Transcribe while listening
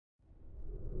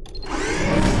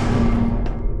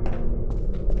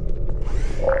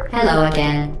Hello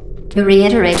again. To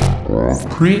reiterate,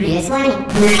 previous one.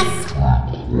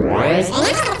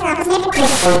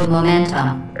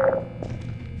 Momentum.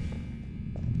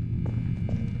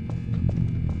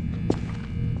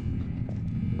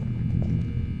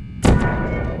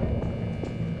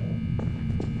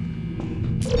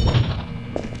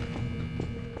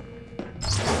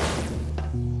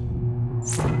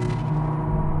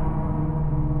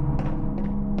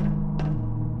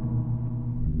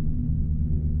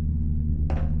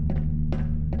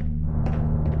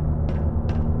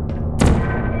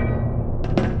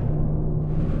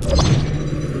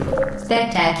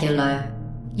 Spectacular.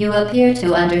 You appear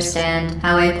to understand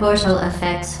how a portal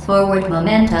affects forward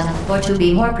momentum, or to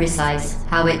be more precise,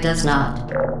 how it does not.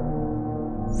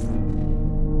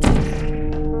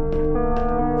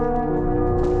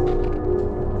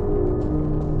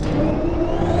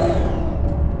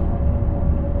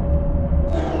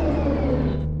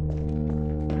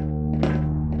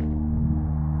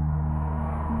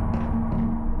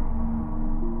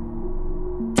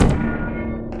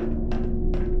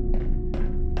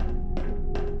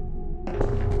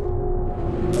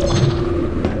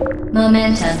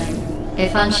 Momentum, a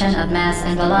function of mass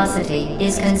and velocity,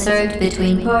 is conserved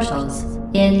between portals.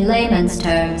 In layman's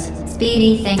terms,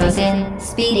 speedy thing goes in,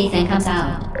 speedy thing comes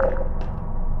out.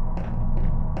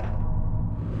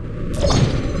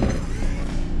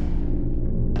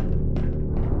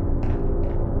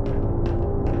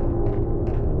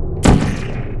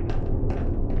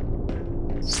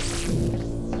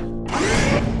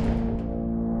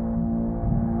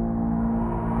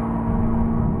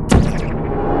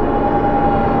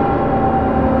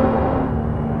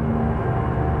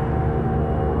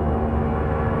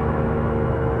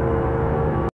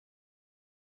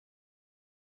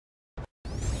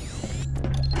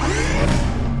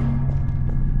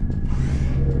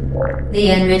 The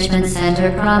Enrichment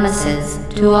Center promises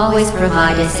to always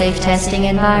provide a safe testing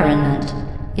environment.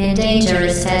 In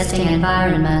dangerous testing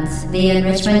environments, the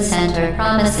Enrichment Center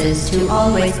promises to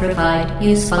always provide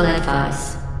useful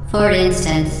advice. For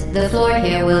instance, the floor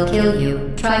here will kill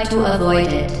you. Try to avoid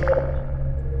it.